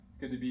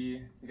good to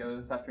be together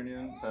this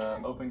afternoon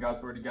to open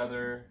God's Word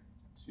together,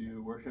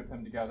 to worship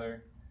Him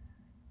together.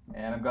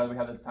 And I'm glad we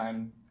have this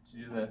time to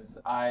do this.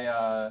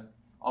 I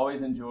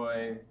always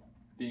enjoy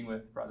being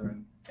with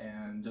brethren,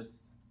 and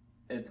just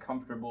it's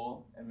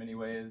comfortable in many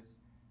ways.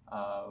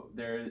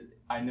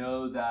 I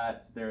know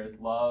that there is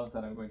love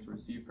that I'm going to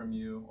receive from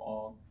you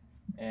all,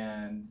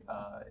 and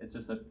it's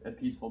just a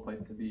peaceful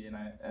place to be.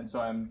 And so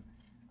I'm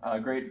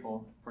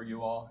grateful for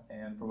you all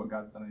and for what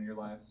God's done in your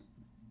lives.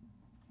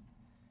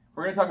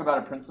 We're going to talk about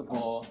a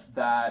principle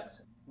that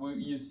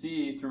you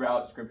see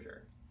throughout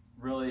Scripture.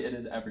 Really, it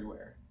is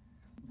everywhere.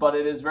 But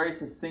it is very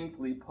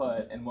succinctly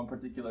put in one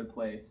particular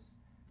place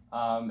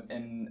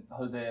in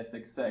Hosea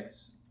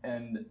 6:6.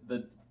 And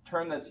the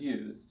term that's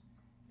used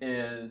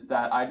is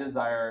that I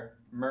desire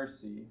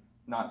mercy,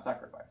 not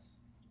sacrifice.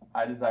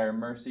 I desire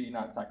mercy,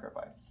 not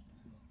sacrifice.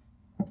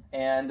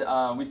 And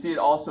we see it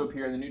also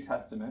appear in the New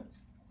Testament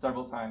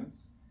several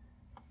times.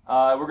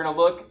 We're going to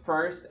look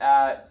first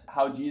at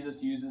how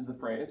Jesus uses the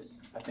phrase.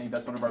 I think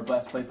that's one of our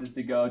best places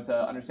to go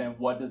to understand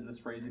what does this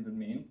phrase even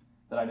mean,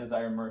 that I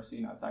desire mercy,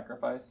 not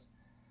sacrifice.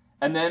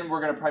 And then we're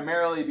going to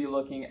primarily be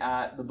looking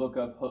at the book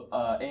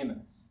of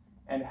Amos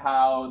and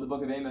how the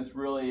book of Amos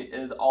really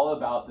is all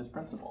about this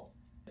principle.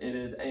 It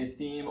is a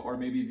theme, or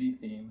maybe the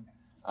theme,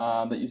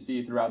 that you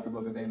see throughout the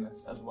book of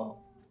Amos as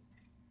well.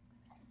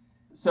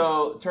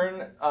 So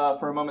turn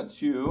for a moment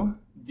to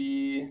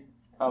the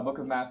book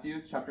of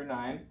Matthew, chapter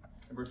 9,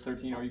 verse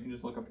 13, or you can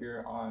just look up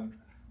here on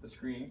the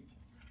screen.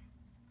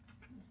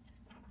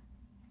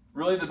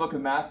 Really, the book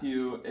of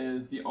Matthew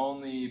is the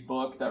only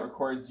book that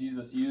records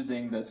Jesus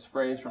using this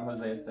phrase from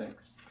Hosea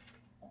 6.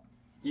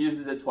 He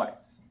uses it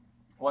twice.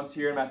 Once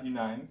here in Matthew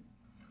 9.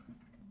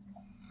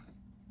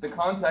 The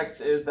context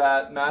is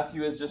that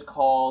Jesus is just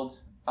called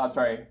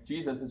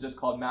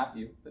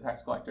Matthew, the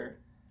tax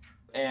collector,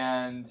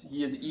 and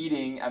he is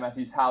eating at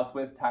Matthew's house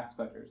with tax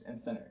collectors and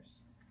sinners.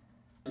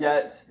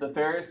 Yet the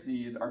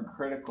Pharisees are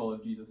critical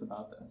of Jesus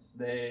about this.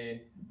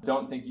 They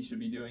don't think he should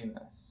be doing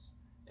this.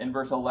 In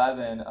verse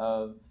 11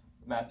 of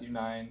Matthew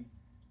 9,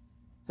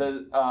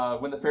 says,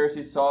 when the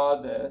Pharisees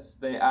saw this,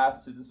 they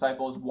asked his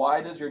disciples, "Why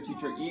does your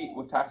teacher eat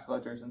with tax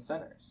collectors and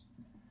sinners?"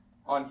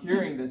 On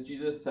hearing this,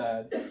 Jesus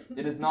said,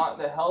 "It is not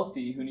the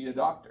healthy who need a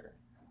doctor,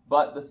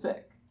 but the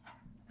sick.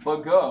 But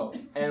go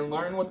and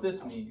learn what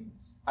this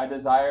means. I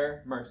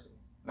desire mercy,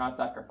 not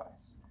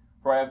sacrifice.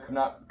 For I have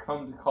not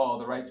come to call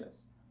the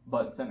righteous,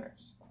 but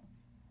sinners."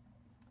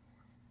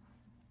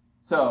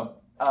 So,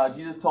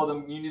 Jesus told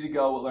them, you need to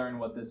go learn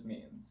what this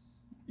means.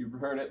 You've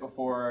heard it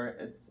before,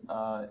 it's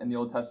in the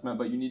Old Testament,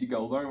 but you need to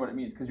go learn what it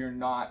means because you're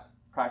not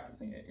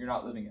practicing it, you're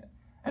not living it.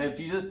 And if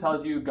Jesus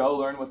tells you, go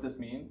learn what this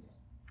means,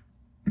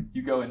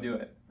 you go and do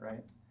it,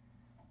 right?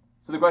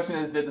 So the question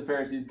is, did the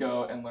Pharisees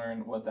go and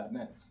learn what that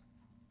meant?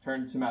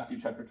 Turn to Matthew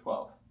chapter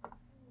 12.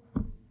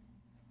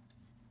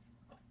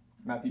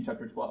 Matthew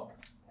chapter 12.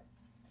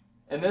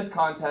 In this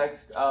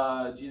context,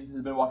 Jesus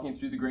has been walking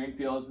through the grain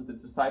fields with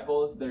his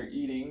disciples. They're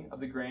eating of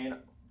the grain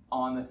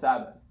on the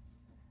Sabbath.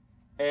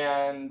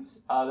 And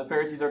the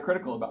Pharisees are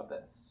critical about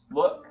this.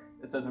 Look,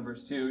 it says in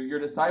verse 2, your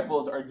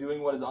disciples are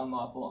doing what is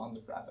unlawful on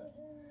the Sabbath.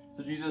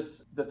 So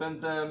Jesus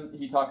defends them.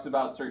 He talks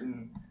about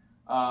certain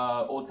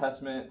Old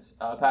Testament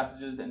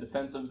passages in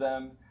defense of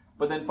them.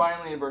 But then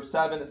finally in verse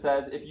 7 it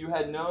says, if you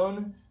had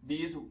known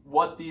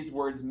what these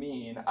words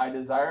mean, I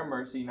desire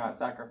mercy, not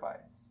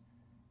sacrifice,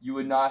 you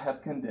would not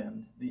have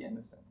condemned the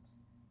innocent.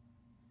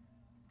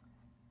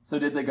 So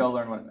did they go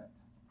learn what it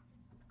meant?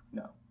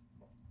 No.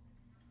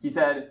 He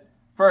said,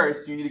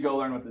 first, you need to go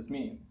learn what this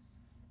means.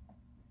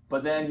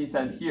 But then he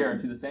says here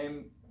to the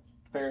same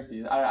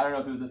Pharisees, I don't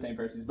know if it was the same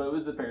Pharisees, but it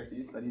was the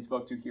Pharisees that he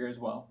spoke to here as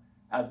well,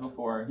 as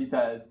before. He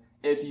says,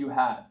 if you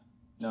had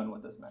known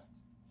what this meant,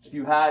 if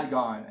you had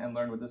gone and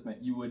learned what this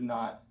meant, you would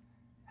not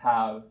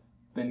have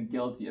been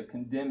guilty of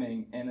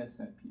condemning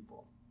innocent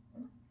people.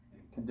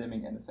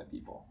 Condemning innocent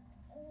people.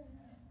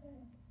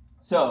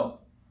 So,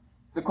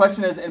 the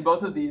question is, in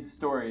both of these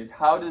stories,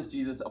 how does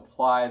Jesus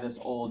apply this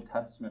Old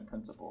Testament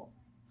principle?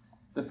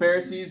 The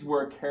Pharisees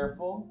were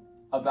careful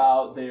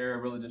about their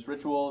religious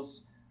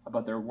rituals,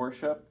 about their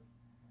worship,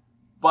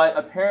 but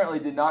apparently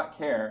did not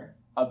care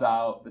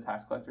about the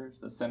tax collectors,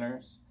 the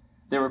sinners.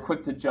 They were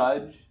quick to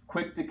judge,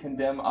 quick to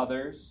condemn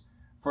others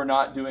for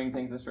not doing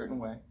things a certain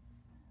way.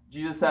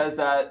 Jesus says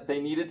that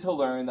they needed to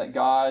learn that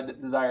God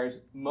desires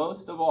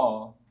most of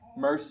all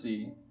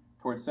mercy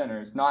towards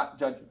sinners, not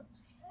judgment,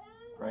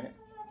 right?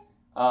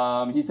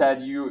 He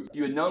said, if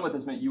you had known what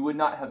this meant, you would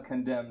not have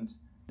condemned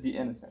the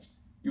innocent.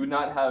 You would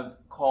not have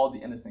called the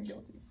innocent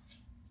guilty.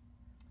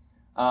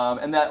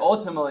 And that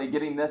ultimately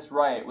getting this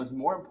right was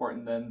more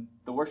important than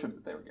the worship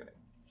that they were giving.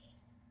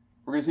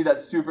 We're going to see that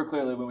super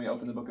clearly when we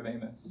open the book of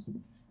Amos.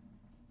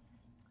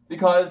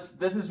 Because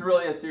this is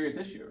really a serious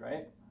issue,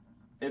 right?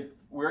 If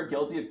we're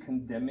guilty of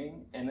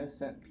condemning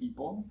innocent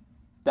people,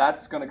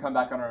 that's going to come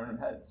back on our own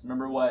heads.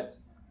 Remember what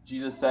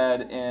Jesus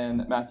said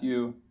in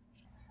Matthew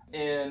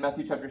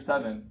chapter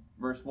 7,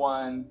 verse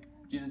 1.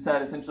 Jesus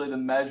said essentially the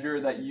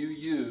measure that you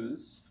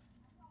use,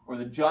 or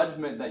the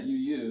judgment that you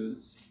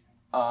use,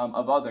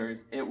 of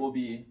others, it will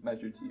be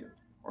measured to you,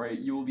 or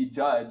you will be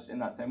judged in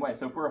that same way.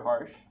 So if we're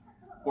harsh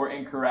or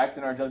incorrect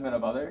in our judgment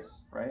of others,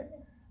 right,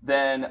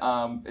 then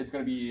it's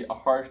going to be a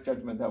harsh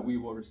judgment that we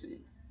will receive.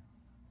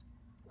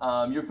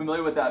 You're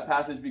familiar with that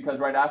passage because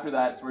right after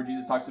that, it's where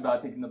Jesus talks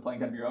about taking the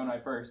plank out of your own eye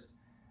first,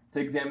 to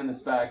examine the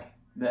speck,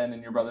 then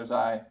in your brother's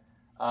eye.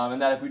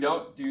 And that if we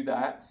don't do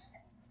that,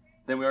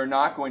 then we are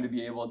not going to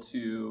be able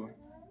to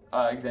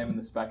examine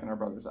the speck in our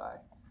brother's eye.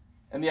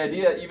 And the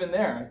idea, even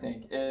there, I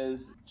think,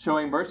 is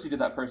showing mercy to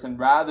that person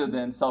rather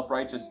than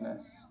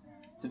self-righteousness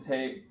to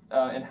take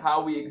in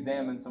how we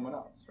examine someone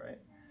else, right?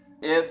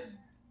 If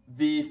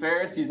the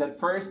Pharisees had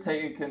first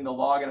taken the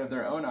log out of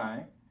their own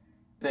eye,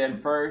 they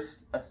had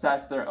first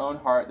assessed their own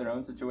heart, their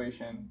own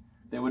situation,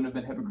 they wouldn't have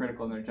been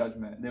hypocritical in their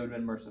judgment. They would have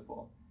been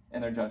merciful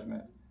in their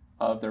judgment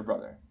of their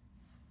brother.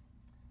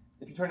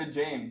 If you turn to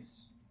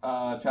James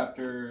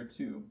chapter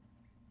 2.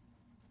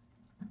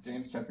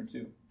 James chapter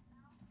 2.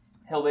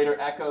 He'll later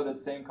echo the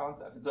same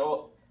concept. It's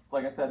all,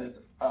 like I said,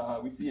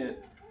 we see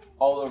it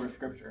all over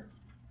Scripture.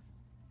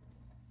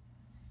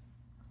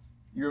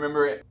 You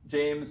remember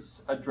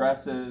James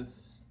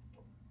addresses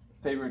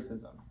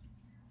favoritism,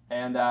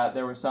 and that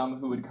there were some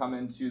who would come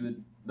into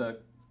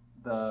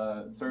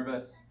the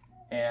service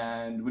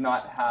and would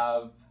not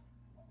have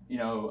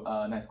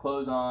nice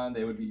clothes on.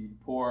 They would be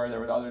poor. There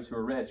were others who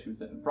were rich who would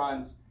sit in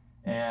front,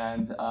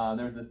 and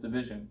there was this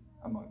division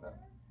among them,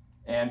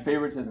 and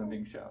favoritism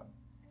being shown.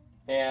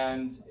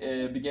 And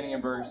beginning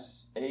in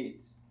verse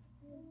 8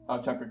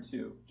 of chapter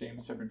 2,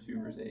 James chapter 2,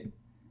 verse 8, it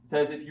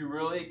says, "If you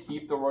really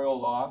keep the royal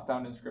law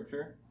found in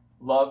Scripture,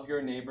 love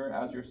your neighbor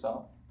as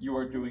yourself, you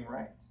are doing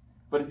right.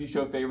 But if you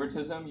show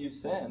favoritism, you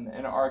sin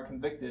and are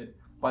convicted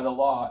by the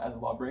law as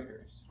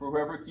lawbreakers. For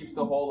whoever keeps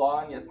the whole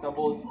law and yet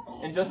stumbles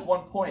in just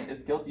one point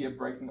is guilty of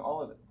breaking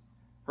all of it.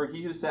 For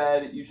he who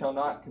said, 'You shall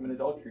not commit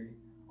adultery,'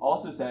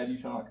 also said, 'You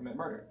shall not commit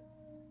murder.'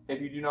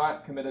 If you do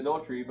not commit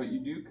adultery, but you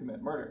do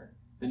commit murder,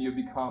 then you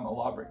have become a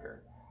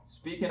lawbreaker.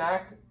 Speak and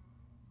act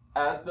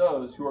as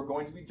those who are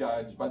going to be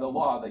judged by the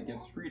law that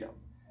gives freedom,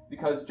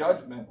 because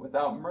judgment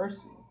without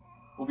mercy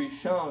will be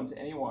shown to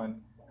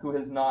anyone who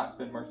has not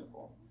been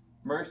merciful.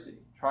 Mercy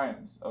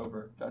triumphs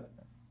over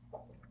judgment."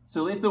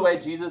 So at least the way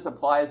Jesus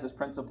applies this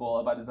principle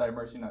of "I desire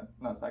mercy,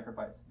 not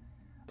sacrifice,"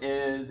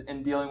 is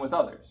in dealing with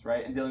others,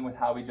 right? In dealing with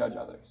how we judge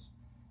others.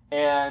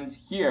 And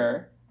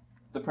here,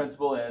 the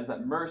principle is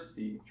that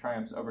mercy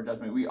triumphs over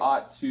judgment. We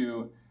ought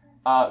to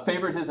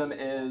favoritism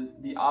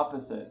is the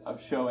opposite of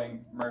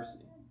showing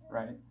mercy,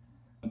 right?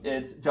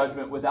 It's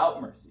judgment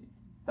without mercy.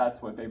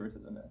 That's what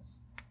favoritism is.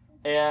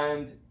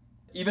 And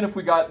even if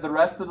we got the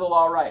rest of the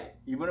law right,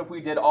 even if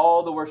we did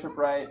all the worship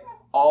right,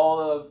 all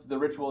of the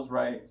rituals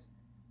right,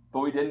 but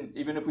we didn't,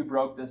 even if we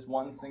broke this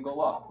one single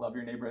law, love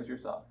your neighbor as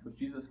yourself, which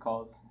Jesus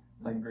calls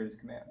the second greatest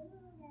command,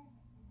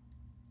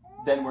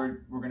 then we're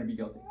going to be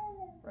guilty,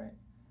 right?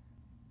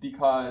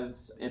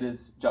 Because it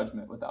is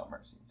judgment without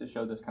mercy to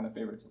show this kind of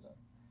favoritism.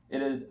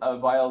 It is a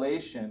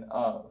violation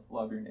of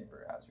love your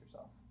neighbor as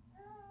yourself.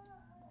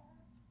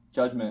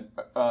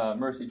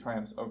 Mercy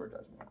triumphs over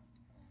judgment.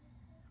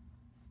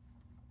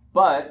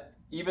 But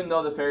even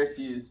though the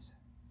Pharisees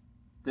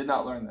did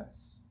not learn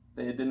this,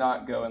 they did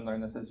not go and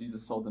learn this as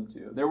Jesus told them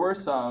to, there were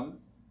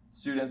some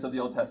students of the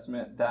Old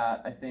Testament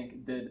that I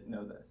think did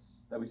know this,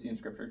 that we see in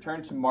Scripture.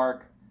 Turn to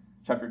Mark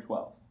chapter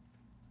 12.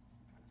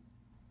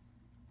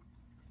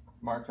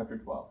 Mark chapter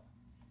 12.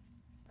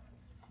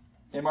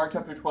 In Mark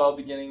chapter 12,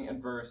 beginning in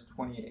verse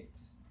 28.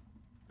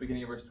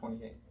 Beginning of verse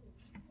 28.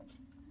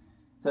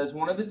 It says,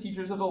 "One of the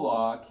teachers of the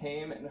law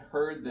came and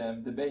heard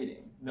them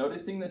debating.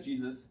 Noticing that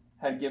Jesus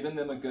had given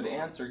them a good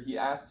answer, he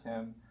asked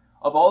him,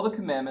 'Of all the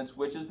commandments,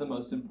 which is the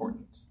most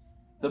important?'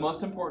 'The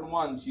most important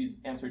one,'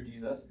 answered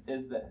Jesus,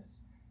 'is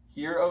this.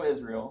 Hear, O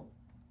Israel,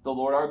 the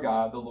Lord our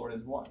God, the Lord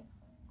is one.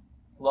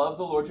 Love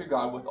the Lord your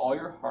God with all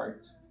your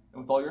heart,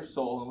 and with all your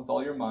soul, and with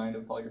all your mind,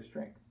 and with all your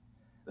strength.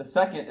 The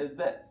second is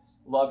this.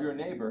 Love your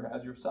neighbor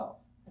as yourself.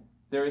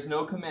 There is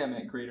no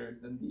commandment greater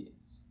than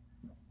these.'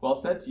 'Well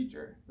said,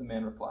 teacher,' the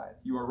man replied.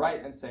 'You are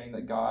right in saying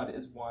that God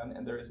is one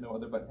and there is no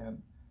other but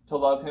him. To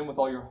love him with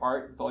all your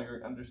heart, with all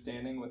your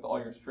understanding, with all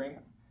your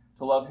strength.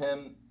 To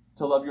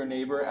love your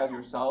neighbor as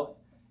yourself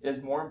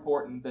is more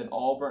important than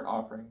all burnt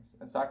offerings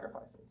and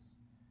sacrifices.'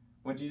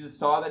 When Jesus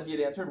saw that he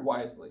had answered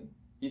wisely,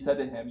 he said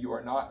to him, 'You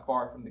are not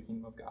far from the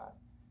kingdom of God.'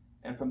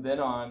 And from then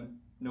on,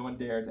 no one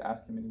dared to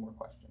ask him any more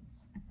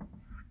questions."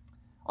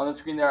 On the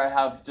screen there, I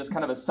have just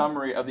kind of a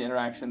summary of the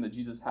interaction that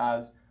Jesus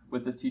has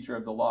with this teacher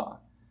of the law.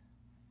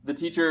 The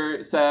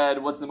teacher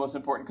said, "What's the most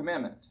important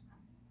commandment?"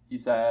 He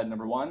said,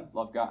 number 1,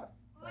 love God.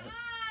 Right?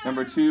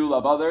 Number 2,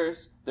 love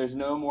others. There's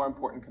no more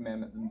important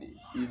commandment than these.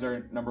 These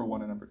are number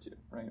 1 and number 2,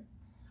 right?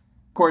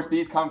 Of course,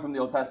 these come from the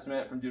Old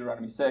Testament, from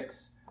Deuteronomy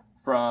 6,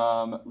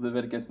 from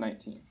Leviticus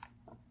 19.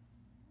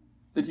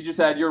 The teacher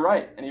said, "You're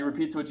right," and he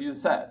repeats what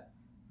Jesus said,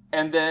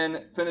 and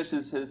then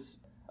finishes his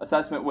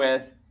assessment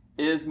with,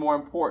 "is more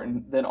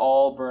important than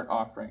all burnt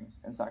offerings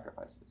and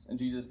sacrifices." And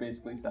Jesus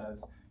basically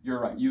says, "You're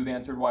right. You've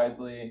answered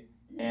wisely,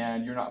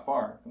 and you're not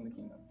far from the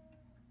kingdom."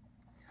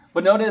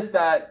 But notice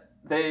that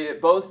they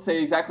both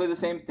say exactly the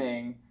same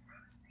thing.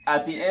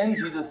 At the end,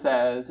 Jesus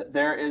says,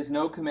 there is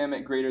no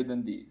commandment greater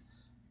than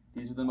these.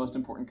 These are the most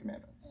important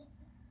commandments.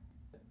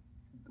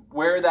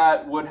 Where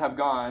that would have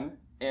gone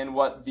in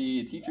what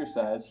the teacher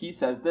says, he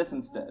says this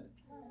instead,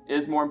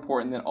 is more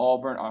important than all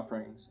burnt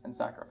offerings and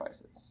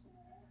sacrifices.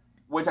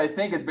 Which I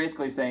think is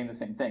basically saying the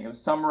same thing. It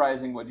was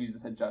summarizing what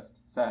Jesus had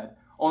just said,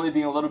 only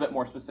being a little bit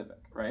more specific,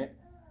 right?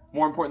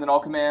 More important than all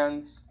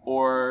commands,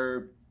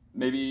 or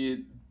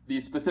maybe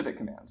these specific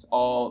commands,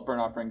 all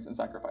burnt offerings and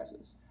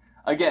sacrifices.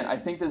 Again, I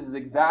think this is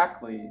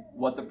exactly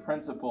what the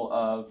principle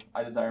of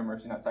I desire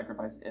mercy, not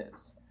sacrifice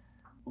is.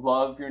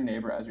 Love your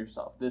neighbor as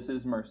yourself. This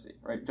is mercy,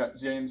 right?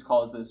 James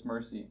calls this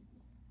mercy,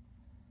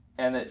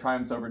 and it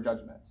triumphs over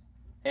judgment.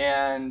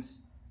 And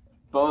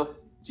both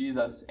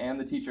Jesus and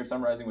the teacher,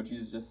 summarizing what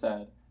Jesus just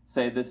said,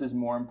 say this is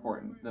more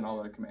important than all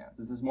other commands.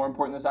 This is more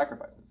important than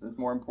sacrifices. This is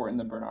more important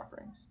than burnt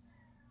offerings.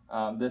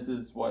 This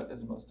is what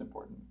is most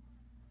important.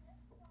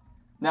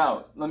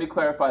 Now, let me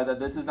clarify that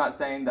this is not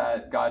saying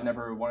that God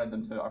never wanted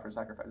them to offer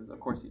sacrifices.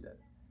 Of course he did.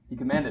 He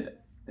commanded it.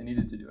 They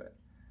needed to do it.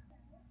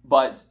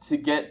 But to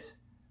get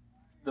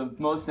the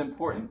most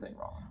important thing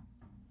wrong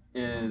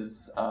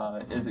is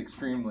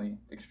extremely,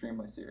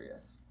 extremely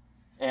serious.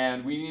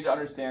 And we need to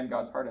understand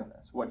God's heart in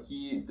this, what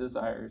he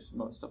desires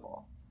most of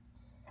all.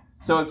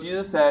 So if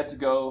Jesus said to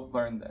go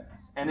learn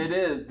this, and it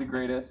is the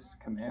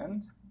greatest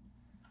command,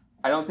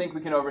 I don't think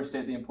we can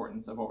overstate the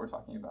importance of what we're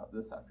talking about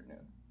this afternoon.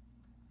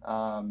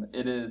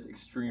 It is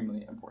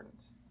extremely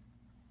important.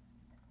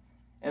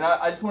 And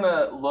I just want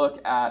to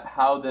look at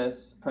how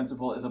this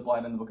principle is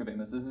applied in the book of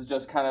Amos. This is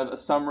just kind of a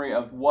summary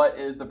of what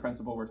is the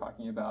principle we're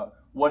talking about.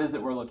 What is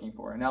it we're looking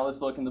for? And now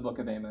let's look in the book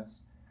of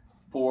Amos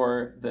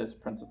for this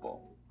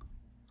principle.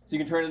 So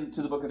you can turn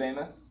to the book of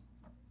Amos.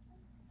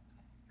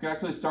 You can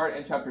actually start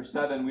in chapter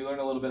 7. We learn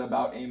a little bit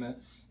about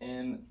Amos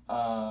in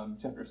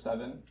chapter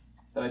 7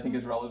 that I think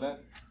is relevant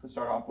to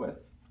start off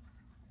with.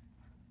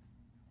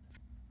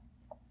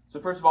 So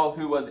first of all,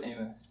 who was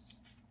Amos?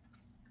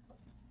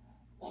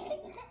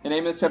 In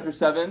Amos chapter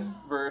 7,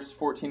 verse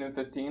 14 and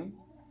 15,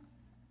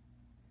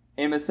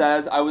 Amos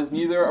says, I was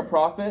neither a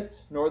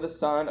prophet nor the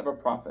son of a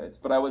prophet,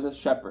 but I was a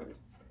shepherd.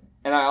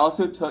 And I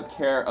also took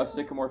care of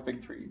sycamore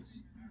fig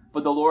trees.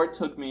 But the Lord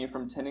took me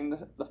from tending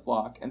the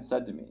flock and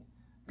said to me,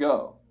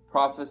 go,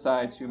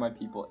 prophesy to my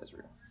people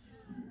Israel.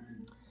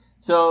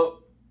 So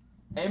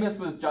Amos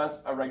was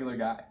just a regular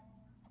guy.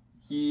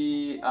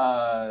 He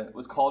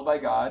was called by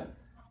God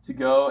to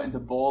go and to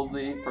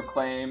boldly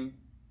proclaim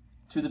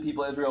to the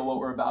people of Israel what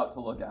we're about to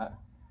look at.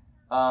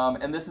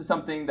 And this is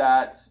something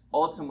that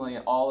ultimately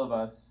all of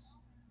us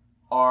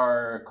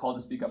are called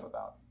to speak up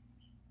about.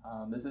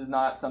 This is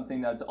not something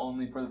that's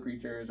only for the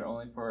preachers or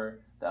only for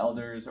the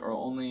elders or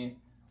only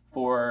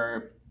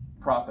for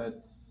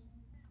prophets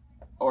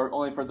or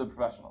only for the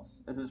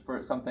professionals. This is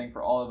for something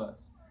for all of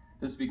us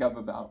to speak up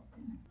about.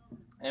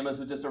 Amos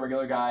was just a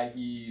regular guy.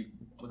 He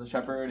was a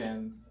shepherd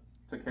and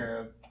took care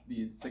of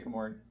these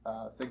sycamore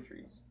fig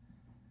trees.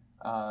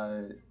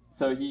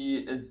 So he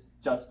is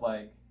just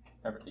like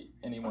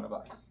any one of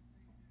us.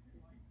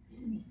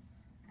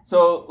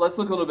 So let's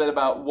look a little bit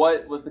about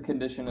what was the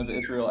condition of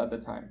Israel at the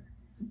time.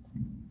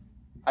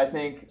 I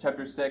think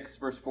chapter 6,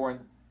 verse 4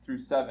 through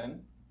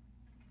 7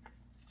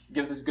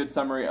 gives us a good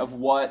summary of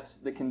what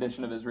the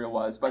condition of Israel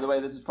was. By the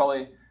way, this is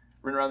probably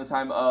written around the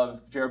time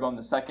of Jeroboam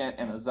II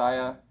and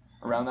Uzziah,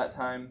 around that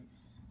time.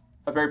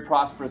 A very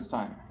prosperous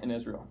time in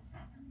Israel.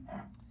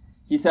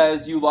 He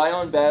says, you lie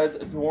on beds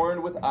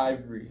adorned with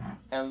ivory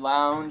and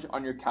lounge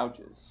on your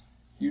couches.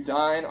 You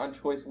dine on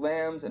choice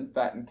lambs and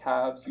fattened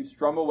calves. You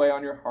strum away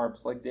on your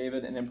harps like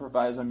David and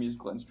improvise on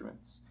musical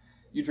instruments.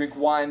 You drink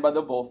wine by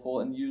the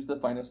bowlful and use the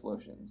finest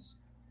lotions.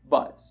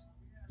 But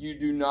you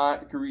do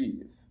not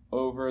grieve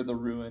over the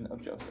ruin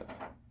of Joseph.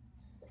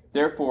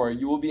 Therefore,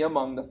 you will be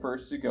among the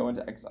first to go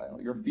into exile.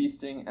 Your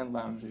feasting and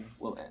lounging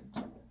will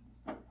end.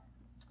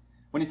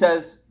 When he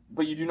says,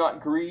 but you do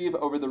not grieve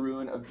over the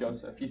ruin of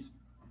Joseph, he's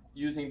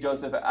using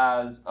Joseph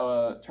as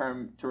a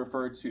term to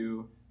refer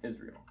to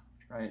Israel,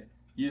 right?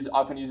 He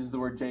often uses the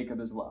word Jacob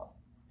as well.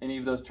 Any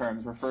of those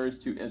terms refers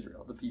to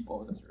Israel, the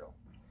people of Israel.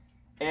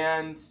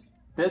 And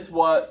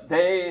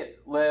they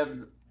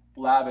lived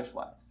lavish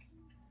lives.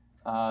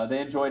 They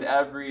enjoyed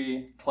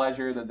every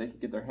pleasure that they could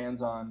get their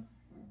hands on,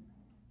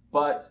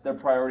 but their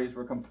priorities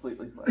were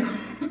completely flipped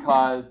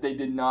because they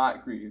did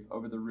not grieve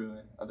over the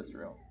ruin of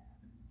Israel.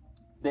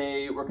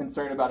 They were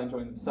concerned about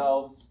enjoying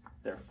themselves,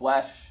 their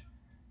flesh,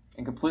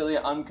 and completely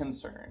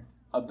unconcerned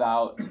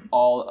about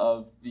all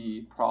of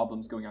the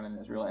problems going on in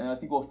Israel. And I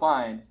think we'll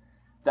find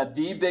that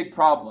the big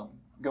problem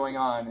going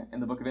on in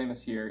the book of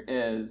Amos here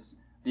is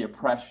the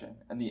oppression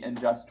and the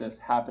injustice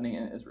happening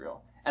in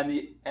Israel.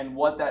 And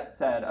what that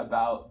said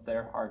about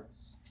their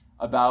hearts,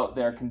 about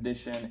their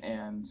condition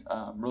and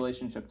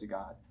relationship to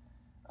God.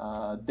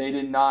 They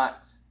did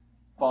not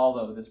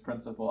follow this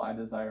principle, I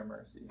desire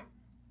mercy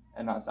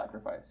and not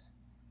sacrifice.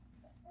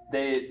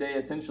 They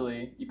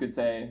essentially, you could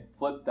say,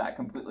 flipped that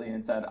completely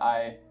and said,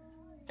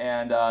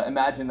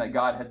 imagine that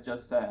God had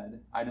just said,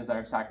 I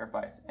desire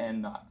sacrifice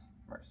and not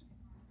mercy.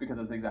 because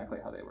that's exactly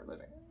how they were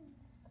living.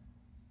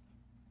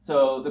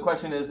 So the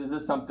question is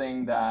this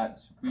something that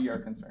we are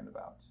concerned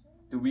about?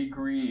 Do we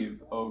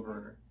grieve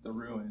over the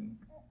ruin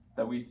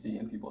that we see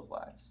in people's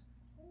lives?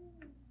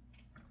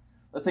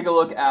 Let's take a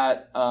look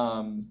at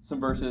some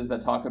verses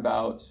that talk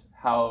about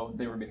how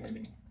they were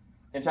behaving.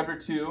 In chapter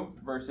 2,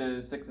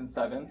 verses 6 and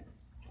 7,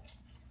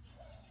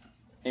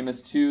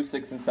 Amos 2,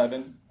 6 and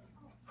 7,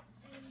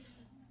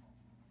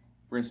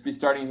 we're going to be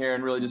starting here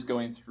and really just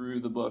going through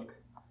the book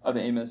of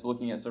Amos,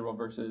 looking at several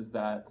verses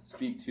that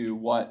speak to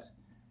what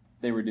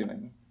they were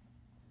doing.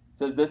 It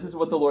says, "This is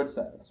what the Lord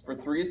says, for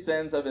 3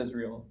 sins of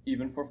Israel,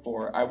 even for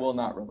 4, I will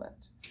not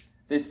relent.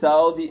 They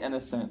sell the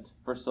innocent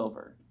for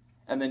silver,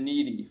 and the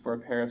needy for a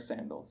pair of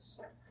sandals.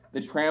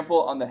 They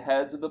trample on the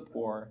heads of the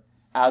poor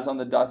as on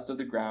the dust of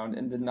the ground,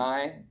 and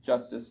deny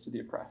justice to the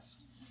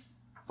oppressed.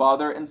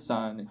 Father and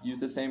son use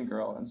the same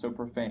girl, and so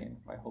profane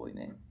my holy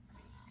name."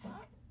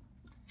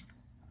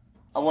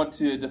 I want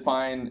to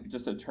define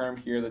just a term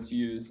here that's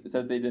used. It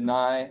says they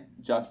deny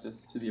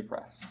justice to the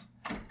oppressed.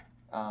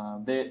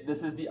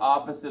 This is the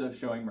opposite of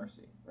showing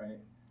mercy, right?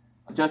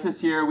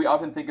 Justice here, we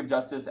often think of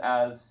justice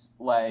as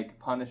like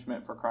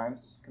punishment for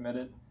crimes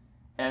committed,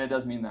 and it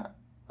does mean that.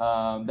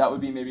 That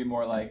would be maybe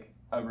more like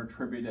a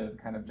retributive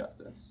kind of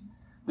justice.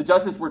 The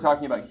justice we're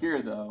talking about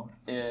here, though,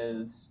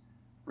 is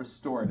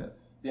restorative.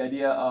 The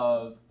idea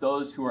of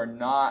those who are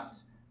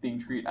not being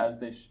treated as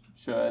they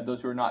should,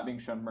 those who are not being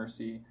shown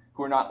mercy,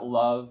 who are not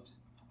loved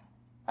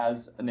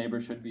as a neighbor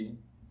should be,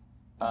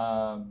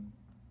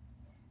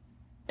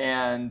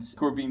 and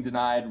who are being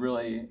denied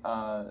really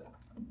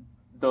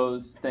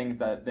those things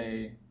that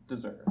they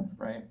deserve,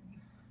 right?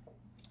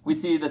 We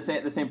see the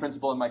same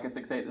principle in Micah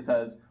 6:8 that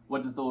says,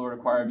 "What does the Lord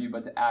require of you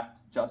but to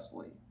act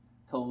justly,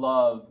 to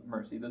love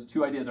mercy?" Those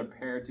two ideas are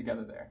paired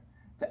together there.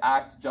 To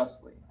act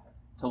justly,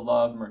 to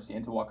love mercy,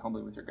 and to walk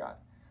humbly with your God.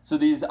 So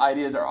these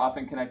ideas are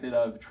often connected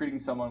of treating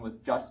someone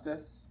with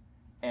justice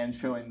and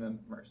showing them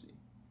mercy.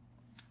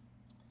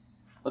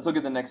 Let's look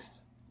at the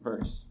next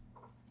verse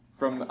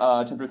from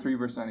chapter 3,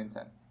 verse 9 and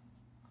 10.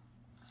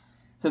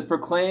 It says,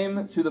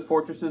 "Proclaim to the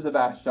fortresses of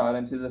Ashdod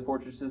and to the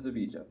fortresses of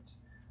Egypt,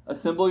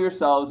 assemble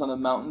yourselves on the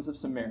mountains of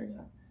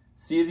Samaria.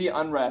 See the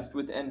unrest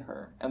within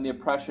her and the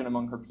oppression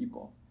among her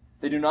people.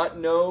 They do not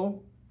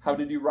know how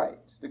to do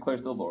right,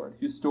 declares the Lord,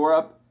 who store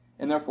up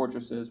in their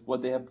fortresses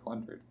what they have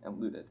plundered and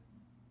looted."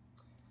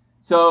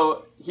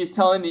 So he's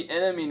telling the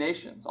enemy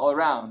nations all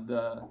around,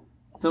 the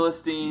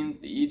Philistines,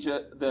 the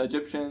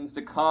Egyptians,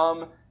 to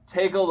come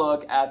take a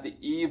look at the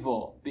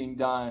evil being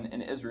done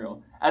in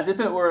Israel, as if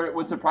it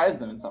would surprise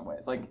them in some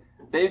ways. Like,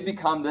 they've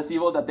become this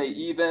evil that they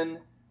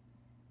even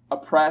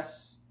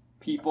oppress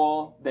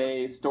people,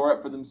 they store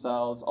up for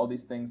themselves all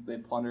these things they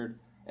plundered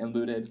and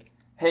looted.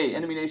 Hey,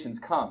 enemy nations,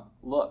 come,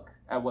 look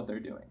at what they're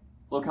doing.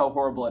 Look how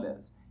horrible it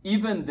is.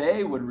 Even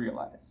they would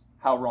realize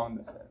how wrong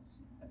this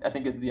is, I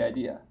think is the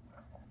idea.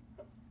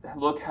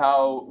 Look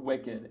how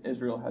wicked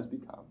Israel has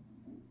become.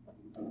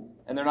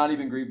 And they're not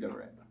even grieved over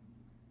it.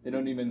 They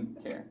don't even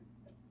care.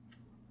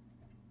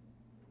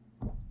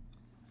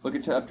 Look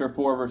at chapter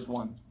 4, verse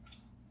 1.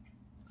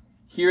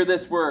 "Hear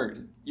this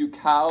word, you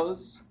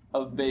cows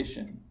of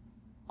Bashan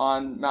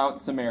on Mount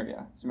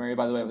Samaria." Samaria,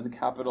 by the way, was the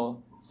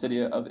capital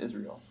city of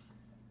Israel.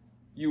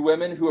 "You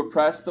women who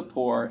oppress the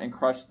poor and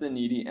crush the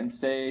needy and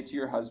say to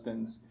your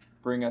husbands,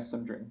 'Bring us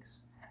some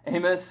drinks.'"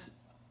 Amos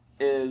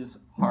is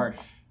harsh,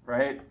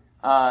 right?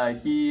 God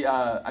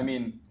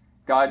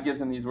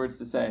gives him these words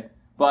to say.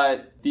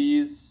 But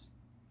these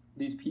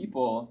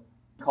people,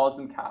 he calls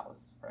them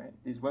cows, right?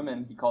 These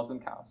women, he calls them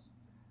cows.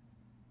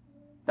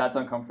 That's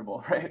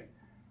uncomfortable, right?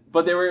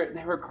 But they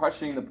were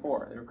crushing the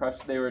poor.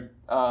 They were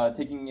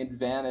taking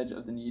advantage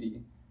of the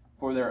needy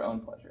for their own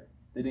pleasure.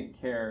 They didn't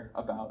care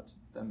about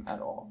them at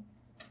all.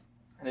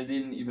 And it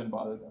didn't even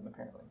bother them,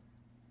 apparently.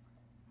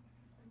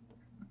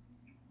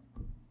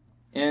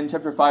 In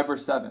chapter 5,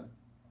 verse 7, it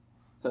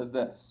says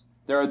this: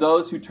 "There are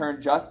those who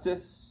turn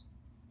justice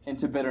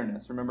into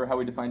bitterness." Remember how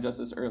we defined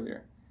justice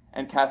earlier.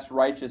 "And cast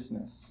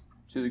righteousness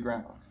to the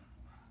ground."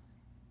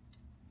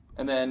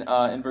 And then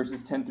in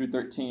verses 10 through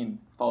 13,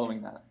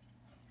 following that,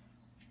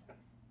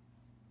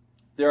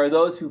 "There are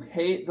those who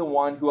hate the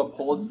one who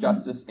upholds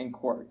justice in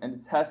court and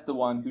detest the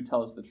one who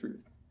tells the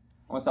truth."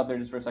 I want to stop there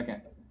just for a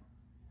second.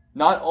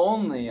 Not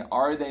only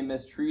are they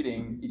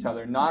mistreating each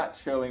other, not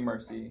showing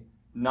mercy,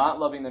 not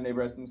loving their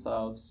neighbor as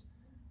themselves,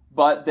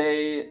 but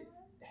they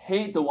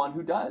hate the one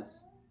who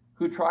does,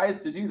 who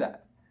tries to do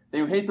that.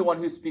 They hate the one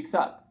who speaks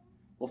up.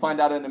 We'll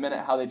find out in a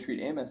minute how they treat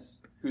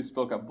Amos, who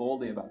spoke up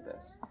boldly about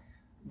this.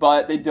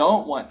 But they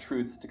don't want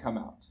truth to come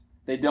out.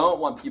 They don't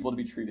want people to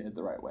be treated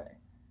the right way.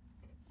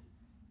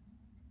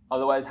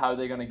 Otherwise, how are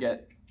they going to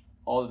get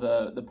all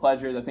the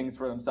pleasure, the things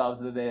for themselves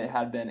that they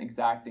had been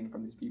exacting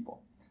from these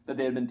people, that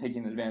they had been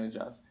taking advantage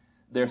of?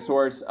 Their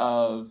source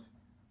of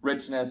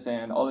richness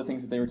and all the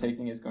things that they were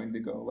taking is going to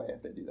go away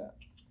if they do that.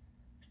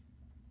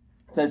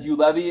 It says, "You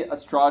levy a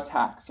straw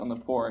tax on the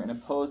poor and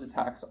impose a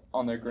tax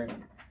on their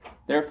grain.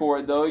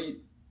 Therefore, though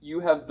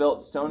you have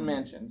built stone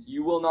mansions,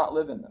 you will not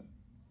live in them.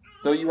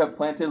 Though you have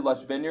planted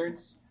lush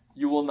vineyards,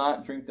 you will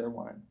not drink their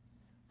wine.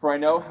 For I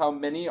know how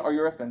many are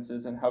your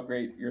offenses and how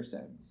great your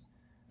sins.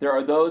 There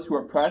are those who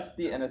oppress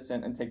the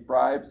innocent and take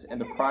bribes and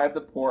deprive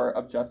the poor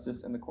of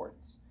justice in the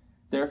courts.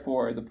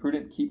 Therefore, the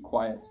prudent keep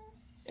quiet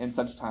in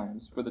such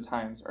times, for the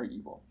times are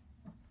evil.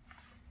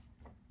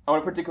 I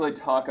want to particularly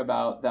talk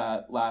about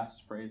that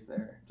last phrase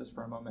there, just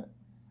for a moment.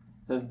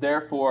 It says,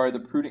 therefore, the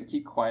prudent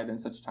keep quiet in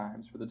such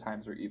times, for the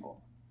times are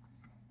evil.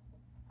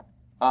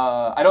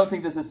 I don't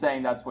think this is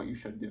saying that's what you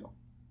should do.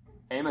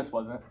 Amos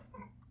wasn't.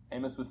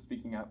 Amos was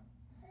speaking up.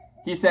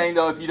 He's saying,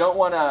 though, if you don't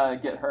want to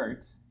get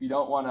hurt, if you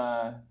don't want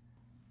to,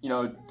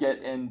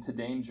 get into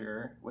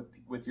danger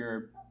with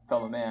your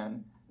fellow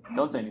man,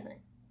 don't say anything,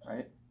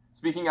 right?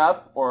 Speaking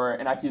up or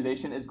an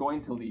accusation is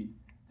going to lead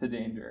to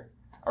danger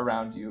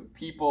around you.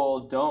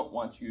 People don't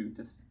want you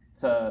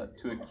to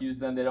accuse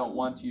them. They don't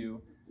want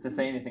you to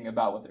say anything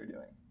about what they're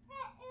doing.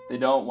 They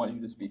don't want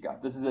you to speak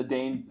up. This is a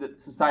danger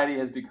that society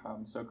has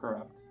become so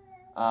corrupt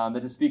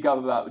that to speak up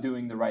about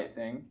doing the right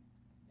thing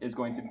is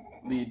going to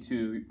lead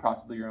to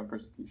possibly your own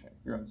persecution,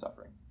 your own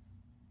suffering.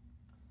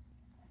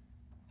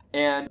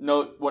 And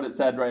note what it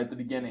said right at the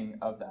beginning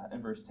of that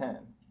in verse 10.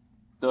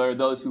 There are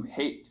those who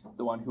hate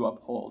the one who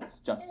upholds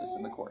justice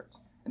in the court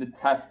and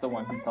detest the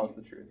one who tells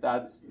the truth.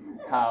 That's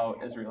how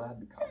Israel had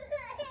become.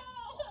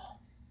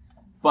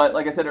 But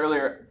like I said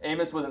earlier,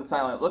 Amos wasn't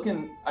silent.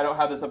 I don't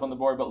have this up on the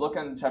board, but look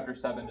in chapter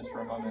 7 just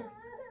for a moment.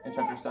 In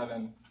chapter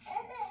 7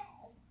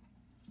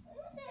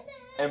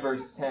 and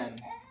verse 10.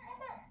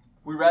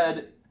 We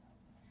read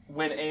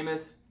when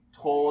Amos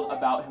told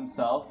about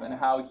himself and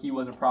how he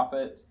was a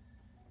prophet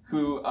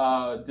who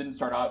didn't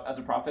start out as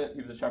a prophet.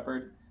 He was a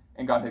shepherd,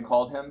 and God had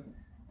called him.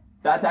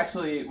 That's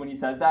actually, when he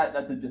says that,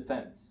 that's a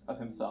defense of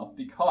himself,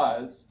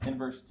 because in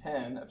verse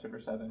 10 of chapter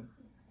 7, it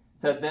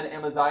said, then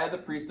Amaziah the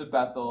priest of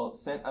Bethel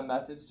sent a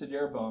message to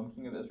Jeroboam,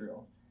 king of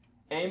Israel.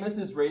 Amos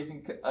is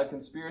raising a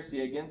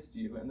conspiracy against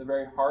you in the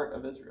very heart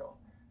of Israel.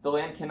 The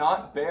land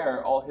cannot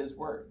bear all his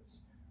words.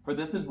 For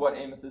this is what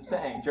Amos is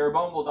saying.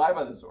 Jeroboam will die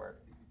by the sword,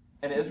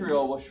 and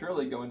Israel will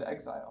surely go into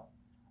exile,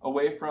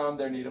 away from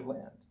their native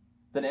land.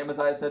 Then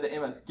Amaziah said to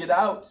Amos, get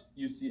out,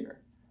 you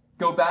seer.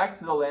 Go back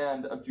to the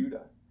land of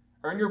Judah.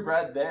 Earn your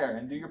bread there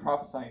and do your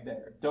prophesying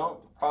there. Don't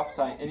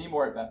prophesy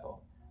anymore at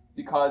Bethel,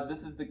 because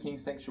this is the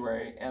king's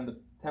sanctuary and the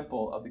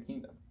temple of the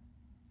kingdom.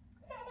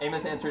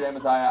 Amos answered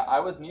Amaziah, I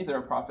was neither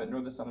a prophet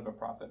nor the son of a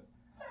prophet,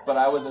 but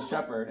I was a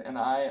shepherd, and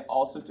I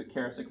also took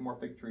care of sycamore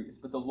fig trees.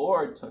 But the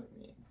Lord took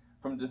me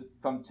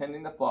from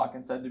tending the flock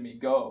and said to me,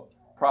 go,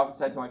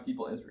 prophesy to my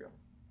people Israel.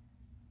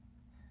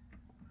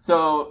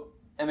 So,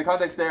 in the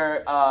context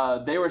there,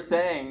 they were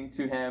saying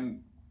to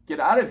him, get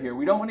out of here.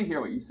 We don't want to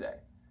hear what you say.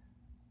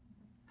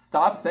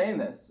 Stop saying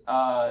this.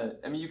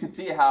 You can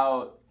see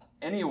how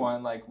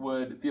anyone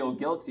would feel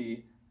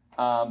guilty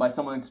by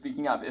someone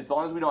speaking up. As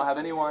long as we don't have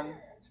anyone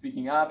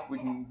speaking up, we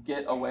can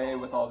get away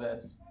with all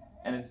this,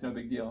 and it's no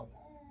big deal.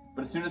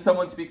 But as soon as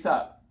someone speaks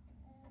up,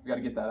 we got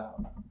to get that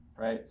out,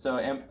 right? So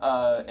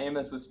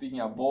Amos was speaking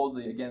out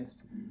boldly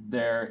against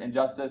their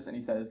injustice, and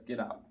he says, get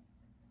out.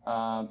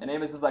 And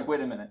Amos is like,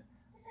 wait a minute.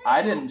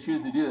 I didn't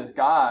choose to do this.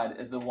 God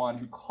is the one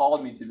who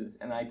called me to this,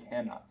 and I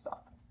cannot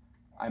stop.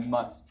 I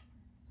must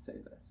say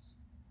this.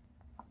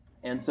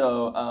 And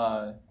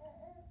so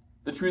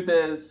the truth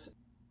is,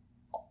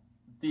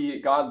 the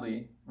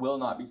godly will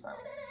not be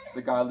silent.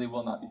 The godly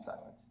will not be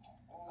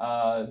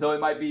silent. Though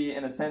it might be,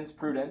 in a sense,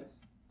 prudent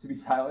to be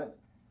silent,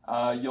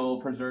 you'll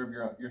preserve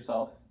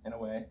yourself in a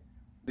way.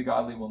 The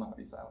godly will not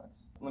be silent.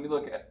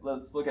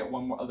 Let's look at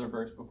one more other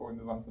verse before we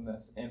move on from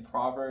this. In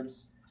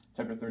Proverbs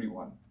chapter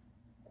 31.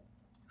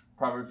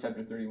 Proverbs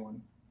chapter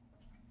 31.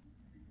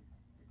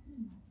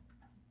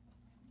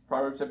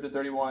 Proverbs chapter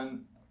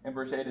 31 and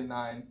verse 8 and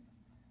 9.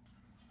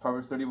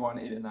 Proverbs 31,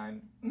 8 and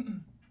 9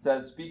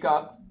 says, speak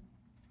up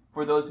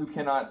for those who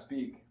cannot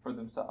speak for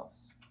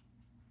themselves.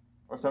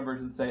 Or some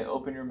versions say,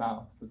 open your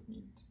mouth for the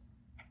mute.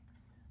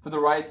 For the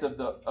rights of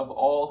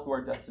all who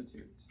are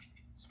destitute.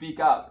 Speak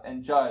up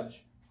and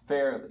judge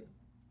fairly.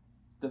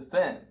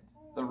 Defend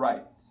the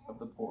rights of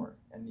the poor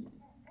and needy.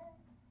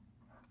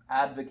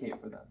 Advocate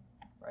for them,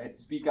 right?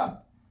 Speak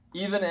up.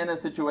 Even in a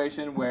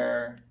situation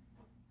where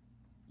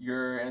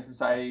you're in a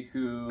society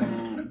who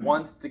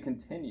wants to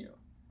continue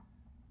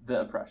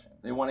the oppression.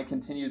 They want to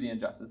continue the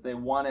injustice. They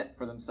want it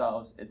for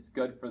themselves. It's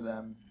good for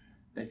them,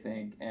 they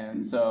think.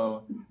 And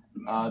so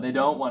they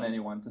don't want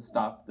anyone to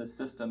stop the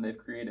system they've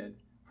created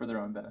for their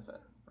own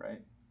benefit,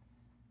 right?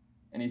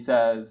 And he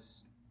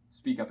says,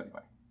 speak up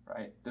anyway,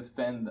 right?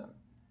 Defend them.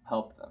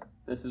 Help them.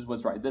 This is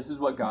what's right. This is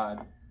what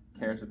God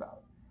cares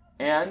about.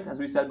 And, as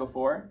we said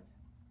before,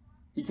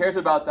 he cares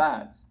about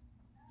that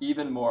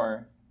even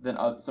more than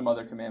some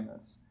other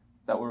commandments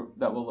that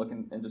we'll look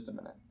in just a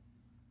minute.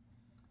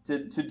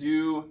 To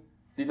do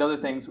these other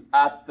things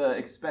at the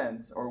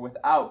expense or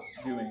without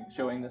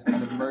showing this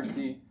kind of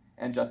mercy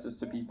and justice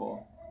to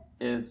people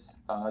is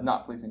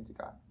not pleasing to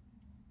God.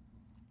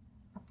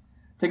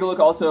 Take a look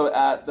also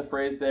at the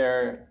phrase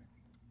there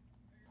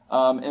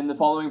in the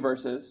following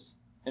verses.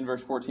 In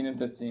verse 14 and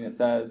 15, it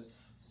says,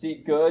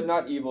 seek good,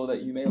 not evil,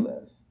 that you may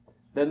live.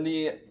 then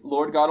the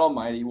Lord God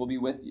Almighty will be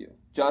with you,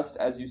 just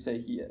as you say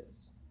he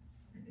is.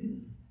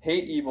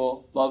 Hate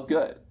evil, love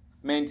good.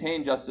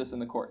 Maintain justice in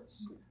the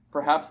courts.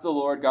 Perhaps the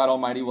Lord God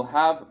Almighty will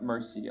have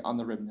mercy on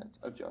the remnant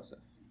of Joseph.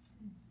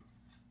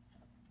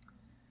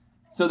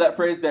 So that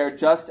phrase there,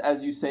 just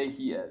as you say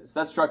he is,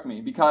 that struck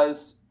me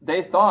because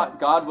they thought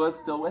God was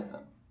still with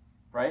them,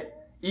 right?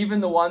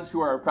 Even the ones who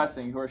are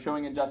oppressing, who are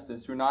showing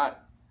injustice, who are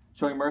not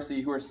showing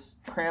mercy, who are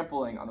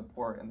trampling on the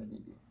poor and the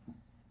needy.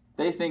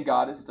 They think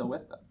God is still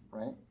with them,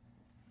 right?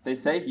 They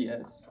say he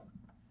is.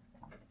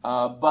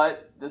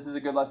 But this is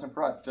a good lesson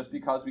for us. Just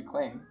because we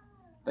claim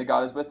that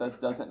God is with us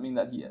doesn't mean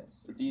that he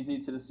is. It's easy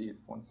to deceive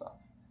oneself,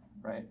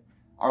 right?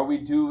 Are we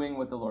doing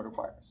what the Lord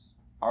requires?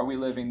 Are we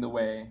living the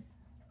way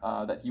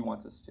that he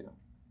wants us to?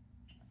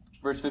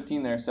 Verse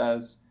 15 there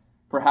says,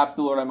 perhaps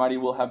the Lord Almighty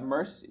will have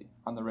mercy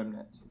on the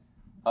remnant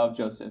of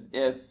Joseph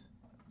if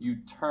you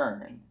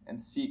turn and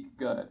seek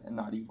good and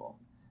not evil.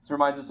 This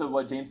reminds us of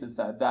what James has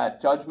said,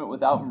 that judgment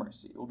without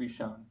mercy will be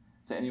shown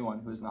to anyone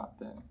who has not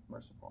been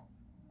merciful.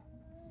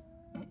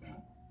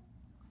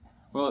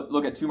 We'll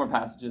look at two more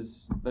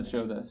passages that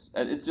show this.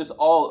 It's just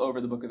all over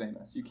the book of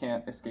Amos. You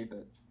can't escape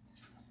it.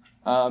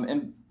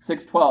 In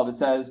 6:12, it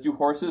says, do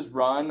horses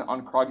run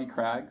on craggy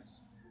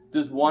crags?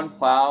 Does one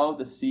plow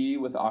the sea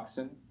with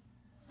oxen?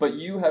 But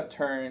you have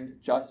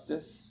turned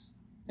justice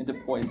into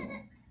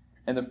poison,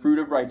 and the fruit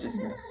of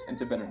righteousness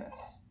into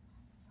bitterness.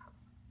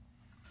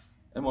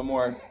 And one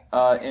more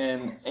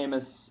in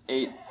Amos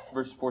 8,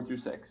 verse 4 through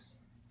 6.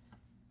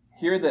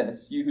 Hear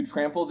this, you who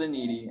trample the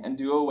needy and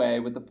do away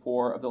with the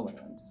poor of the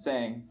land,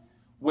 saying,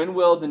 when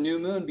will the new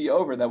moon be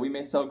over that we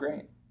may sell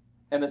grain,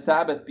 and the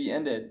Sabbath be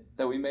ended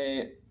that we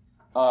may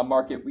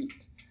market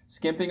wheat,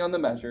 skimping on the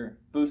measure,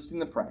 boosting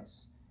the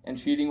price, and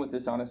cheating with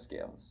dishonest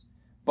scales,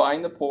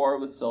 buying the poor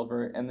with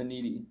silver and the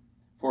needy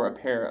for a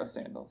pair of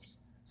sandals,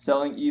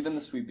 selling even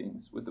the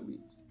sweepings with the wheat.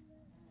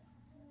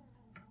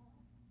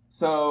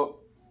 So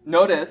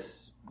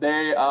notice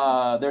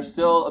they're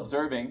still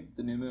observing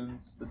the new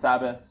moons, the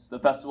Sabbaths, the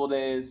festival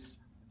days,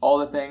 all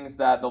the things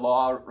that the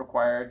law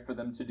required for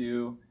them to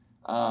do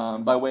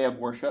by way of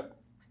worship.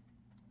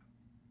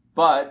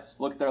 But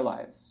look at their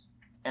lives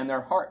and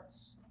their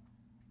hearts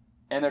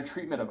and their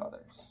treatment of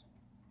others.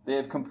 They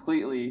have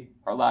completely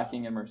are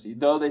lacking in mercy,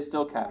 though they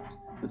still kept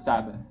the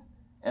Sabbath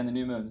and the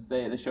new moons.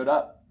 They showed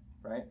up,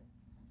 right?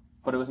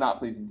 But it was not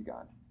pleasing to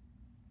God.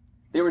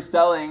 They were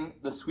selling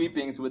the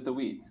sweepings with the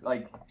wheat.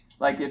 Like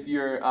if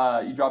you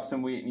drop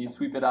some wheat and you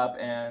sweep it up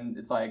and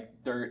it's like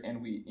dirt and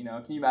wheat, you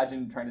know? Can you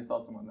imagine trying to sell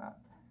someone that?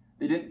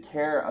 They didn't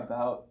care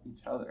about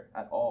each other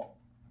at all.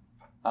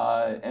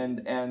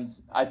 And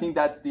I think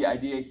that's the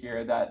idea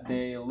here, that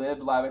they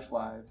lived lavish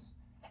lives,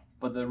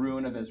 but the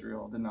ruin of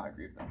Israel did not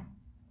grieve them.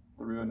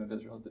 The ruin of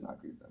Israel did not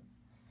grieve them.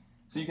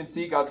 So you can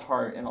see God's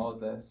heart in all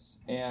of this.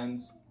 And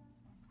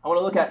I want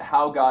to look at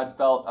how God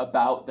felt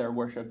about their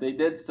worship. They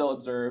did still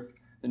observe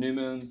the new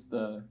moons,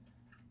 the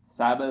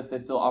Sabbath, they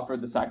still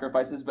offered the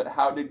sacrifices, but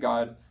how did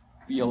God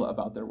feel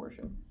about their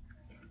worship?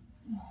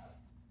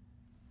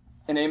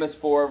 In Amos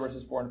 4,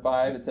 verses 4 and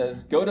 5, it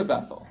says, go to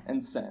Bethel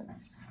and sin.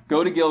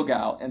 Go to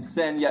Gilgal and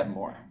sin yet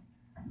more.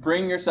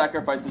 Bring your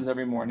sacrifices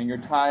every morning, your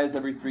tithes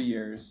every 3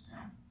 years.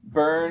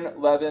 Burn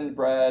leavened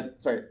bread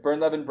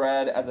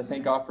as a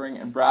thank offering,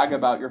 and brag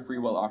about your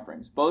freewill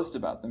offerings. Boast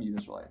about them, you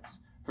Israelites,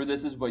 for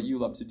this is what you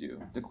love to do,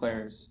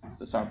 declares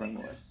the sovereign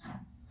Lord.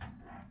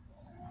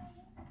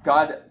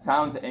 God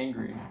sounds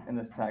angry in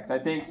this text. I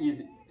think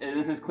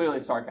this is clearly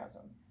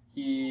sarcasm.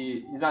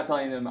 He's not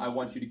telling them, I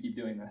want you to keep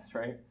doing this,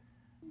 right?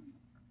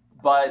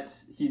 But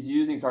he's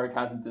using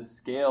sarcasm to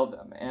scale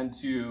them and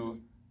to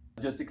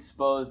just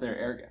expose their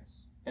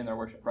arrogance in their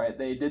worship, right?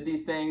 They did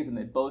these things and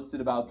they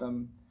boasted about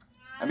them.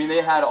 I mean,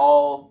 they had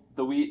all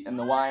the wheat and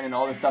the wine and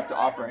all this stuff to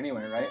offer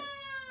anyway, right?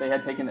 They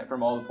had taken it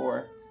from all the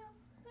poor.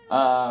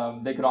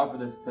 They could offer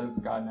this to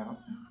God now.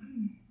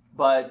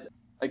 But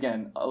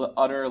again,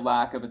 utter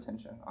lack of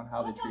attention on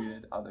how they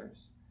treated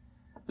others.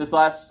 This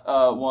last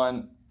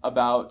one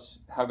about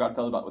how God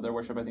felt about their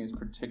worship, I think, is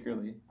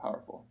particularly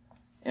powerful.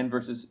 In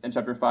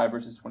chapter 5,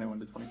 verses 21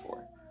 to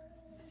 24.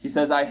 He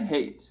says,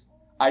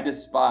 I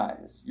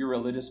despise your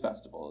religious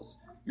festivals.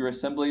 Your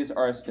assemblies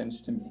are a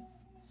stench to me.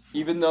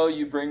 Even though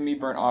you bring me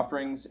burnt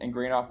offerings and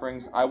grain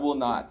offerings, I will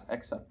not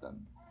accept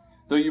them.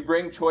 Though you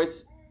bring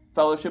choice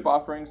fellowship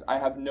offerings, I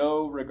have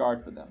no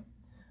regard for them.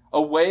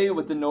 Away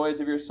with the noise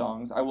of your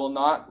songs. I will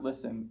not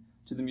listen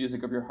to the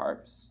music of your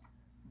harps.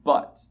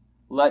 But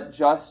let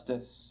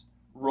justice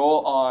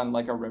roll on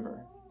like a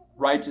river,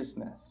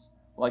 righteousness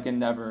like a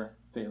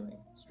never-failing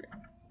stream.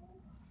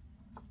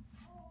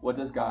 What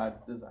does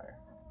God desire?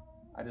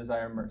 I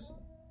desire mercy,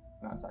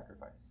 not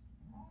sacrifice.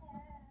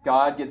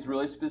 God gets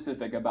really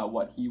specific about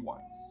what he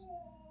wants.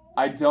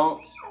 I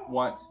don't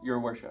want your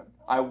worship.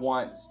 I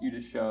want you to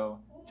show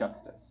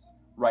justice,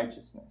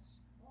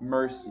 righteousness,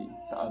 mercy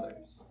to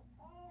others.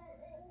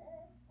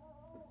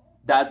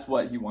 That's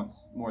what he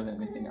wants more than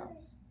anything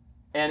else.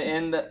 And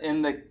in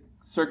the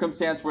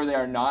circumstance where they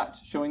are not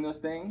showing those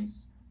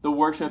things, the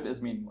worship is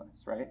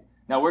meaningless, right?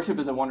 Now, worship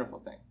is a wonderful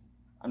thing.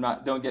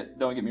 Don't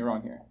get me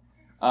wrong here.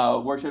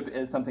 Worship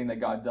is something that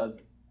God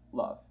does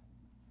love.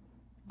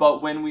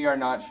 But when we are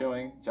not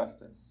showing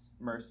justice,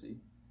 mercy,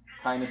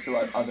 kindness to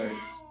others,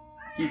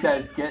 he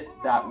says, get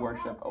that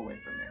worship away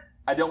from me.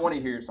 I don't want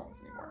to hear your songs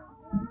anymore.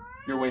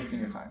 You're wasting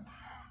your time.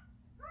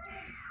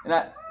 And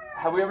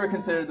have we ever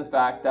considered the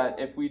fact that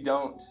if we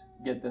don't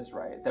get this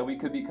right, that we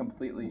could be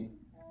completely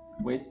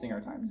wasting our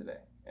time today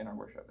in our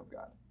worship of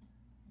God?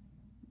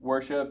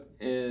 Worship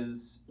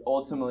is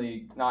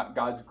ultimately not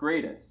God's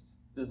greatest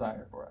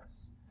desire for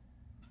us.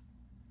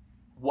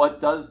 What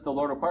does the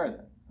Lord require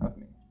then of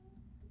me?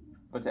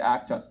 But to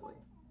act justly,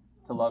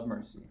 to love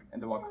mercy,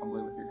 and to walk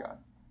humbly with your God.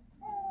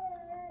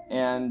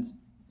 And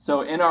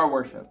so in our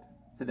worship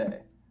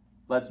today,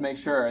 let's make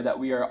sure that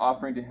we are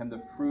offering to him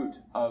the fruit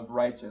of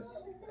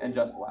righteous and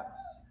just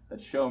lives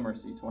that show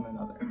mercy to one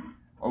another,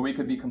 or we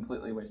could be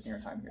completely wasting our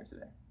time here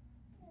today.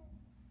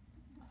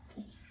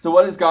 So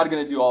what is God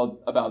going to do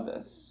all about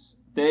this?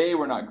 They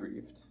were not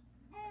grieved.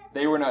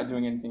 They were not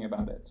doing anything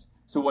about it.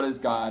 So what is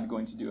God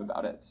going to do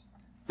about it?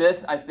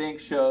 This, I think,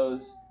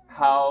 shows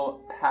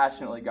how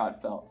passionately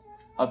God felt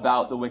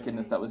about the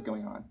wickedness that was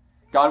going on.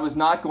 God was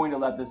not going to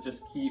let this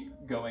just keep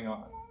going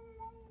on.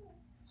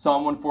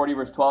 Psalm 140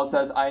 verse 12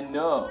 says, I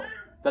know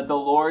that the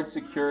Lord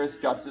secures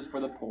justice for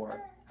the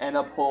poor and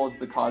upholds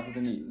the cause of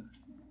the needy.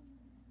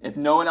 If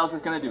no one else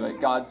is going to do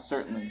it, God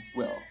certainly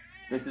will.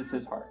 This is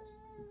his heart.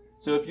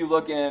 So if you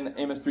look in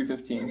Amos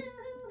 3:15,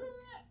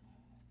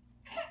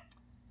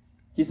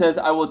 he says,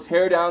 I will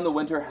tear down the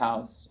winter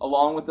house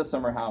along with the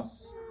summer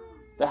house.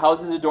 The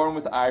houses adorned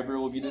with ivory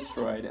will be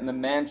destroyed, and the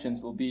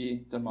mansions will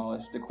be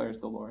demolished, declares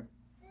the Lord.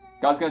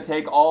 God's going to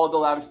take all of the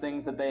lavish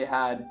things that they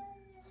had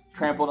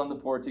trampled on the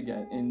poor to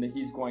get, and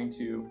he's going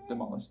to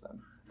demolish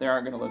them. They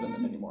aren't going to live in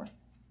them anymore.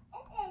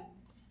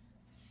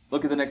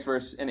 Look at the next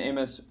verse in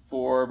Amos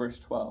 4, verse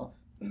 12.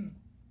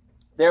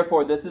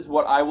 Therefore, this is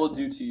what I will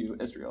do to you,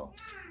 Israel.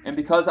 And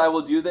because I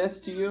will do this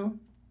to you,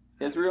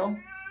 Israel,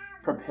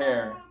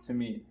 prepare to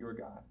meet your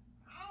God.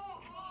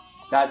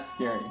 That's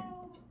scary,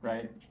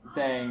 right?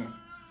 Saying,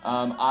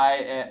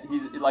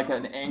 he's like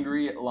an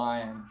angry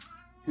lion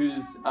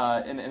who's,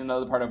 in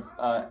another part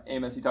of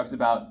Amos, he talks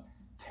about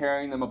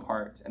tearing them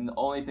apart, and the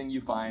only thing you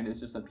find is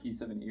just a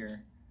piece of an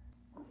ear.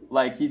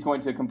 Like he's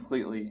going to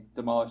completely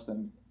demolish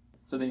them,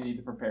 so they need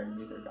to prepare to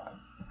meet their God,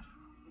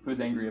 who's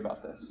angry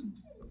about this.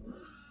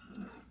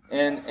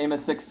 In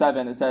Amos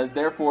 6:7, it says,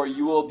 therefore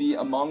you will be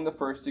among the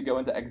first to go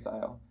into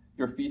exile.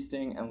 Your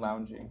feasting and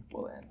lounging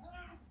will end.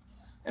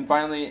 And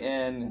finally,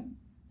 in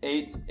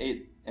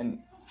 7 and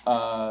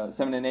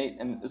 8,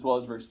 and as well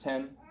as verse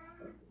 10, it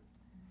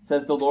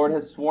says, the Lord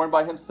has sworn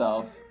by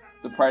himself,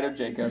 the pride of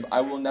Jacob,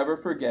 I will never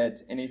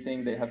forget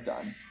anything they have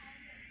done.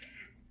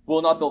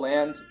 Will not the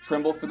land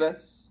tremble for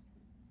this,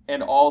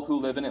 and all who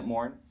live in it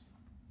mourn?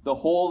 The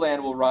whole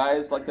land will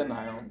rise like the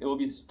Nile. It will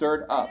be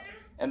stirred up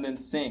and then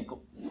sink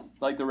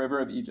like the river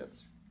of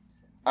Egypt.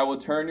 I will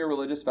turn your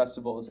religious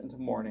festivals into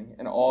mourning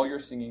and all your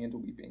singing into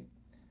weeping.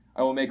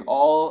 I will make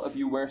all of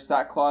you wear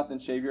sackcloth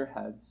and shave your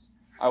heads.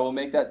 I will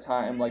make that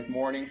time like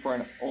mourning for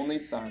an only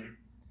son,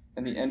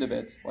 and the end of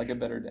it like a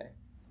bitter day.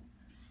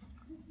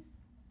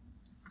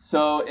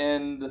 So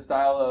in the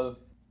style of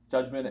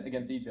judgment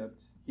against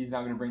Egypt, he's now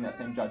going to bring that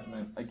same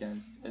judgment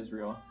against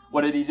Israel.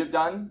 What had Egypt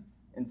done?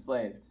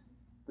 Enslaved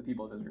the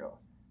people of Israel.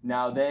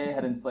 Now they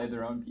had enslaved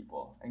their own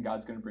people, and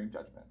God's going to bring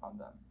judgment on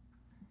them.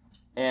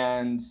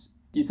 And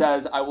he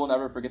says, I will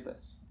never forget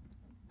this.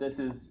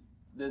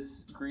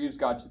 This grieves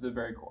God to the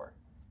very core,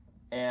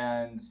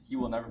 and he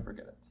will never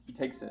forget it. He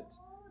takes it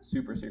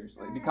super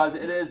seriously, because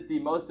it is the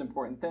most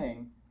important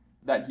thing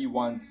that he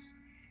wants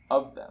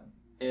of them,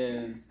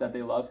 is that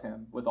they love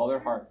him with all their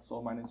heart,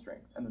 soul, mind, and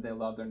strength, and that they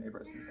love their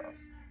neighbors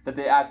themselves, that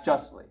they act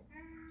justly,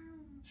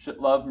 should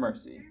love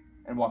mercy,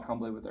 and walk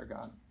humbly with their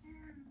God.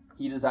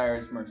 He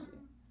desires mercy,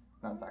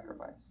 not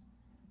sacrifice.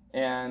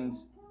 And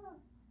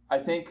I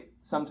think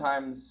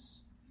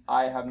sometimes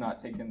I have not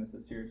taken this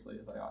as seriously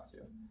as I ought to.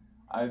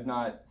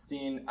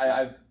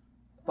 I've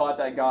thought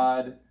that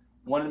God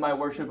wanted my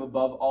worship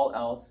above all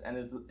else, and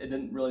it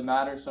didn't really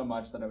matter so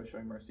much that I was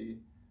showing mercy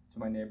to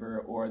my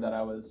neighbor or that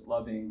I was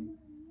loving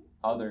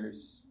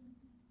others,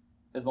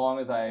 as long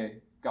as I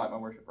got my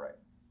worship right.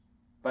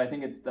 But I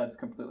think that's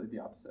completely the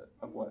opposite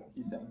of what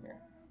he's saying here.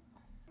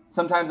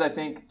 Sometimes I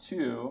think,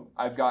 too,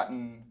 I've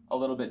gotten a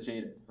little bit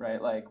jaded,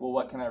 right? Like, well,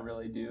 what can I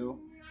really do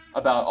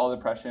about all the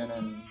oppression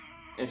and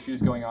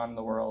issues going on in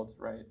the world,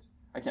 right?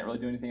 I can't really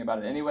do anything about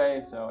it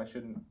anyway, so I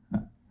shouldn't.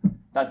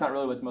 That's not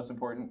really what's most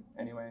important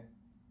anyway.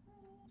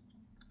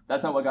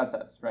 That's not what God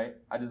says, right?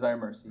 I desire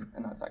mercy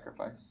and not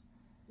sacrifice.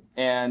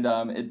 And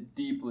it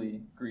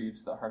deeply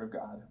grieves the heart of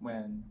God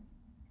and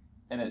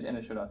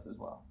it should us as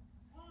well,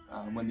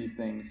 when these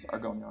things are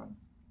going on.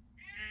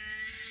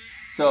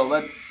 So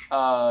let's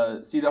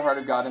see the heart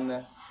of God in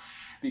this.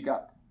 Speak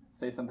up.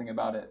 Say something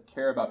about it.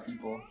 Care about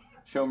people.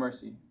 Show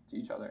mercy to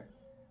each other.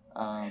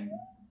 And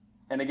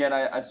again,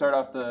 I start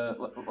off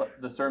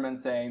the sermon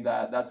saying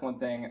that that's one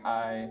thing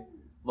I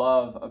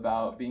love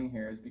about being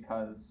here, is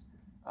because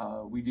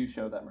we do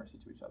show that mercy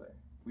to each other.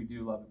 we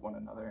do love one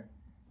another.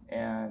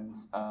 And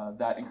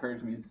that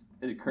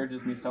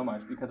encourages me so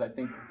much, because I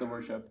think the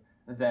worship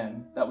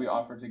then that we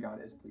offer to God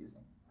is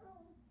pleasing.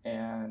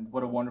 And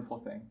what a wonderful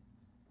thing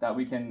that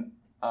we can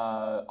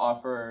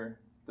offer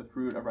the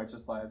fruit of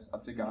righteous lives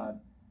up to God,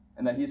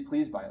 and that he's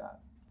pleased by that.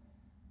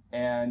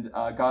 And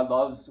God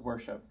loves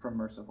worship from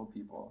merciful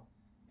people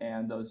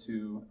and those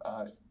who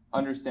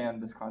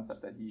understand this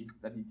concept that he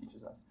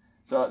teaches us.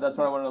 So that's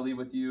what I want to leave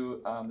with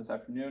you this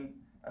afternoon.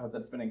 I hope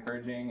that's been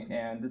encouraging,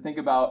 and to think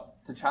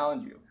about, to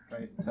challenge you,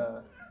 right?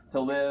 To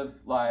live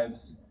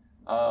lives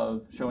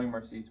of showing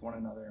mercy to one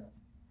another,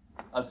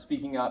 of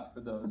speaking up for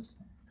those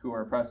who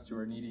are oppressed, who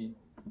are needy,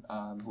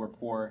 who are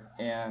poor,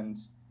 and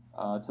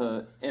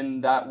to,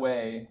 in that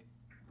way,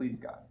 please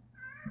God.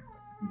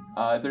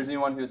 If there's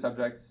anyone who is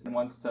subject and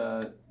wants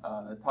to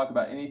talk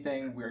about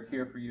anything, we are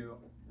here for you.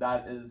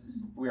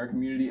 We are a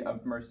community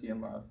of mercy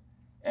and love,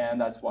 and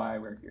that's why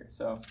we're here.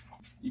 So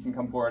you can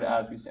come forward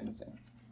as we stand and sing.